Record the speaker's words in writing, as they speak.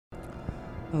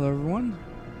Hello everyone,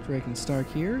 Drake and Stark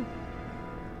here.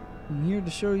 I'm here to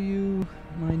show you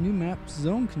my new map,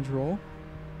 Zone Control.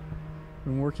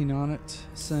 Been working on it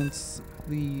since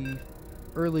the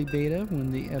early beta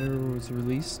when the editor was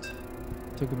released.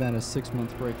 Took about a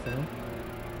 6-month break though.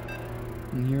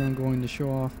 And here I'm going to show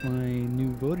off my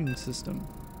new voting system.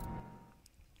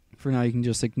 For now you can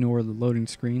just ignore the loading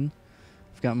screen.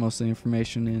 I've got most of the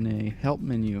information in a help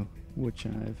menu, which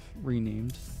I've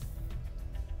renamed.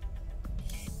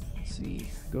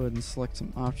 Go ahead and select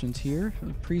some options here.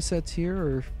 The presets here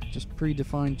are just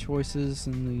predefined choices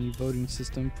in the voting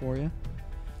system for you,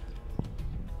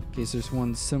 in case there's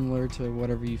one similar to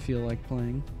whatever you feel like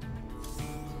playing.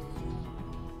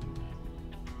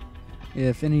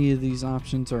 If any of these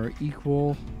options are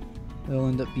equal, they'll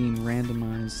end up being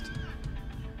randomized,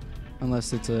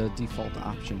 unless it's a default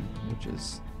option, which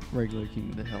is regular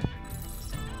King of the Hill.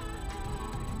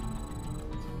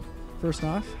 First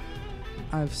off,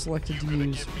 I've selected to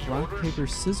use rock, paper,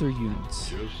 scissor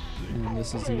units, and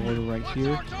this is the order right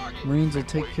here. Marines will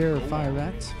take care of fire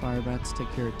bats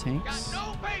take care of tanks.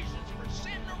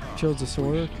 Chose this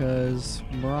order because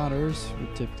marauders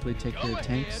would typically take care of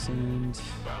tanks in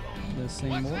the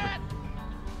same order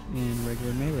in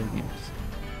regular melee games.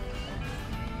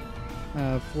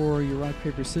 For your rock,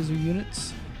 paper, scissor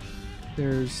units,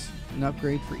 there's an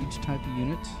upgrade for each type of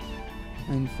unit,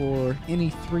 and for any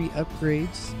 3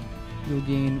 upgrades, you'll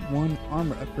gain 1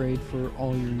 armor upgrade for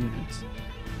all your units.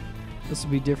 This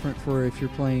will be different for if you're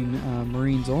playing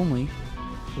Marines only,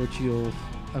 which you'll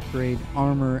upgrade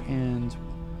armor and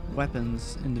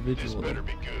weapons individually. This better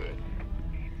be good.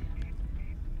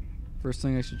 First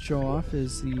thing I should show off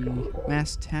is the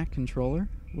mass tac controller,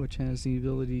 which has the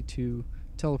ability to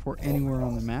teleport anywhere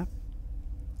on the map.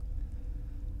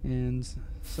 And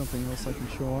something else I can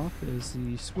show off is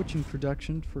the switching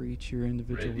production for each of your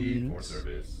individual units.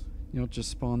 You don't just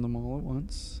spawn them all at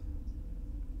once.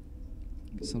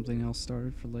 Get something else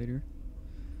started for later.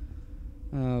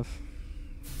 One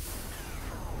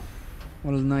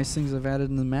of the nice things I've added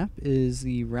in the map is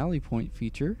the rally point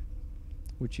feature,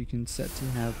 which you can set to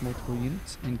have multiple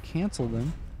units and cancel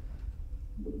them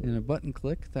in a button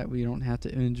click. That way you don't have to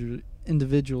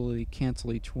individually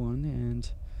cancel each one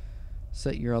and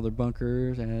set your other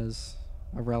bunker as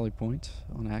a rally point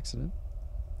on accident.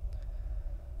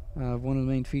 One of the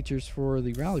main features for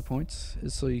the rally points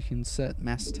is so you can set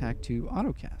mass attack to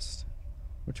autocast,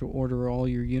 which will order all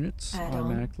your units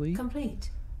automatically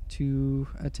to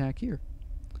attack here.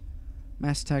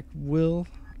 Mass attack will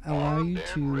allow you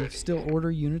to still order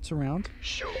units around,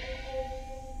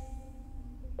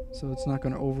 so it's not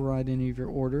going to override any of your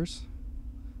orders.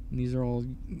 And these are all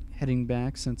heading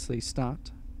back since they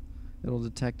stopped. It'll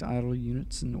detect idle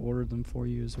units and order them for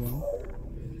you as well.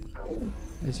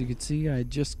 As you can see, I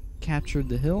just captured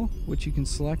the hill, which you can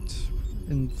select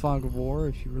in Fog of War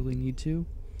if you really need to. You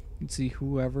can see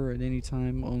whoever at any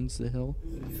time owns the hill.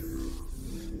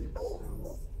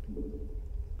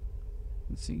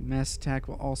 Let's see, mass attack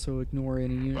will also ignore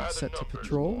any unit set to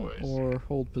patrol or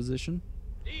hold position.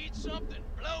 Need something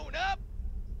blown up?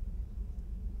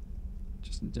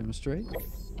 Just to demonstrate.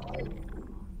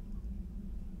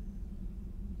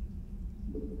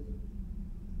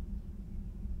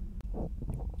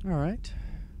 Alright.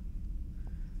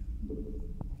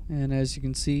 And as you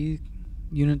can see,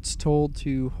 units told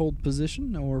to hold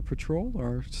position or patrol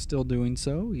are still doing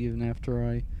so, even after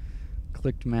I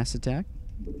clicked mass attack.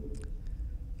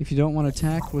 If you don't want to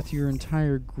attack with your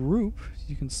entire group,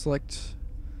 you can select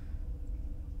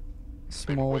a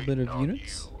small bit of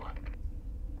units.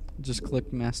 Just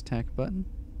click mass attack button.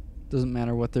 Doesn't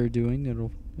matter what they're doing,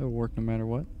 it'll work no matter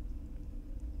what.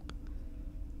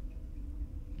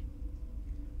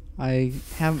 I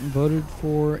haven't voted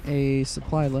for a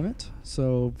supply limit,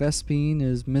 so Vespene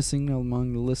is missing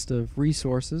among the list of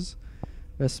resources.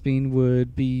 Vespene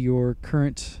would be your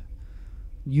current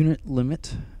unit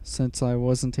limit, since I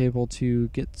wasn't able to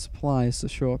get supplies to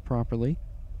show up properly.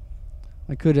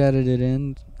 I could edit it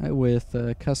in with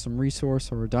a custom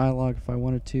resource or a dialogue if I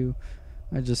wanted to.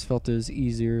 I just felt it was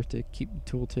easier to keep the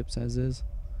tooltips as is.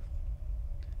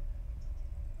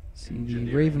 See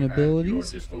the Raven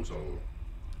abilities.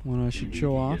 One I should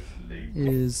show off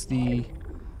is the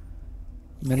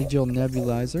Medigil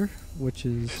Nebulizer, which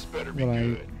is what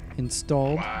I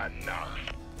installed at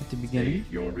the beginning.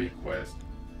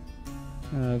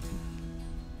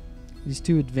 These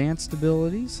 2 advanced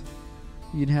abilities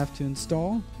you'd have to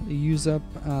install. They use up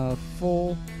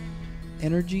full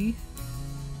energy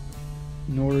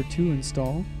in order to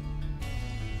install.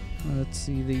 Let's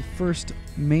see, the first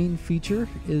main feature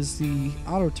is the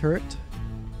auto turret,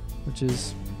 which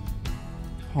is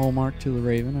hallmark to the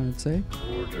Raven, I would say.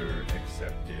 Order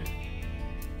accepted.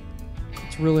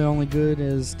 It's really only good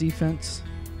as defense.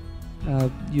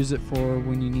 Use it for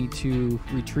when you need to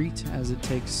retreat, as it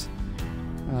takes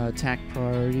attack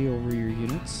priority over your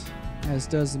units, as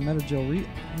does the Metagel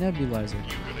Nebulizer.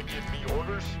 You gonna give me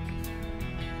orders?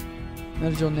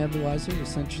 Metagel Nebulizer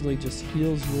essentially just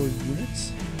heals your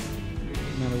units,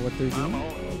 no matter what they're doing.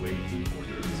 Awaiting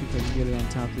orders. See if I can get it on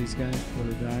top of these guys before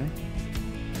they die.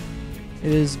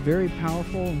 It is very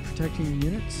powerful in protecting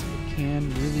your units. It can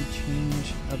really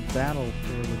change a battle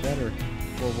for the better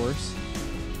or worse.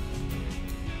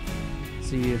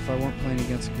 See, if I weren't playing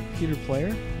against a computer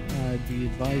player, I'd be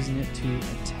advising it to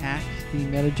attack the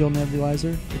Metagel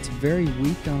Nebulizer. It's very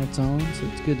weak on its own, so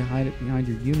it's good to hide it behind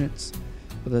your units,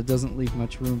 but that doesn't leave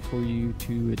much room for you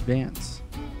to advance.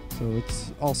 So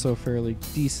it's also fairly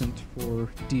decent for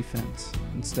defense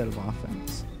instead of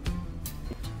offense.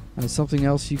 Something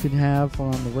else you could have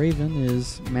on the Raven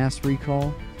is mass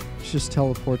recall, which just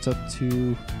teleports up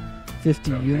to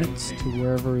 50 units to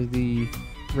wherever the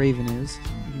Raven is.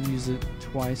 You can use it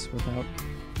twice without,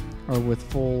 or with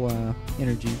full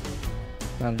energy,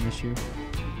 without an issue.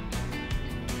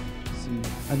 See,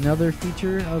 another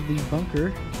feature of the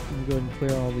bunker, I'm going to go ahead and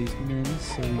clear all these mins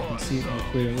so you can see it more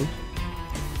clearly,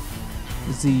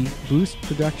 is the boost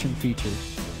production feature.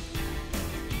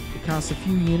 It costs a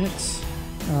few units,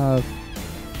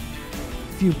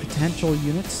 few potential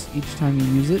units each time you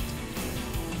use it.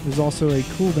 There's also a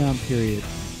cooldown period.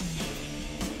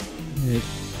 It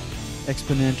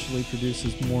exponentially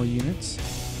produces more units,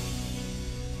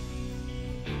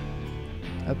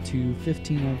 up to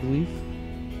 15 I believe.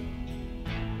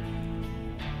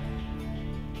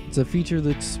 It's a feature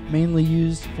that's mainly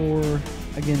used for,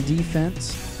 again,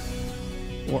 defense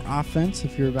or offense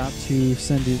if you're about to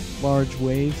send a large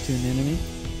wave to an enemy.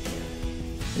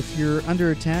 If you're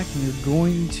under attack and you're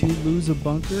going to lose a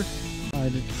bunker,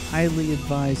 I'd highly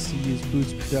advise to use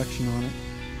boost production on it,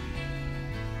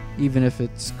 even if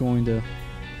it's going to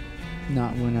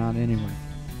not win out anyway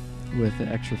with the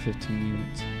extra 15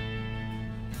 units.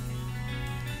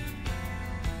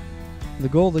 The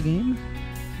goal of the game,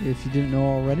 if you didn't know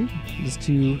already, is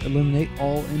to eliminate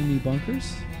all enemy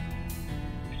bunkers.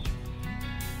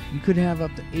 You could have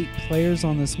up to 8 players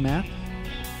on this map.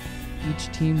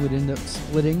 Each team would end up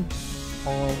splitting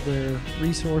all of their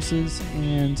resources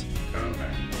and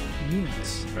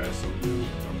units.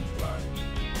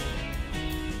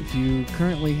 If you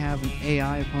currently have an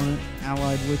AI opponent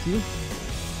allied with you,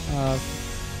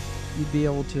 you'd be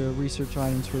able to research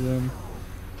items for them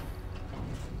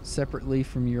separately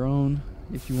from your own.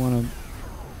 If you want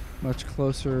a much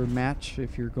closer match,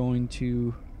 if you're going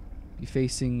to be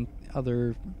facing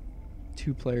other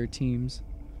 2-player teams.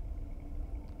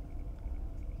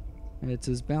 And it's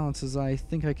as balanced as I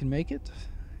think I can make it,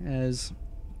 as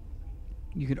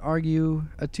you could argue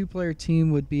a 2-player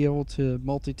team would be able to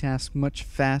multitask much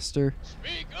faster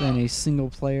than a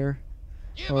single player.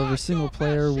 However, a single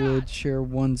player would share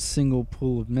one single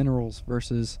pool of minerals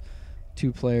versus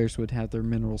 2 players would have their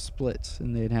minerals split,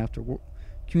 and they'd have to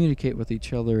communicate with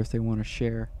each other if they want to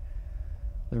share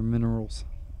their minerals.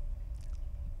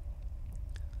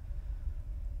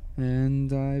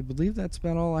 And I believe that's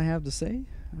about all I have to say.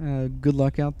 Good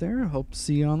luck out there. Hope to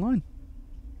see you online.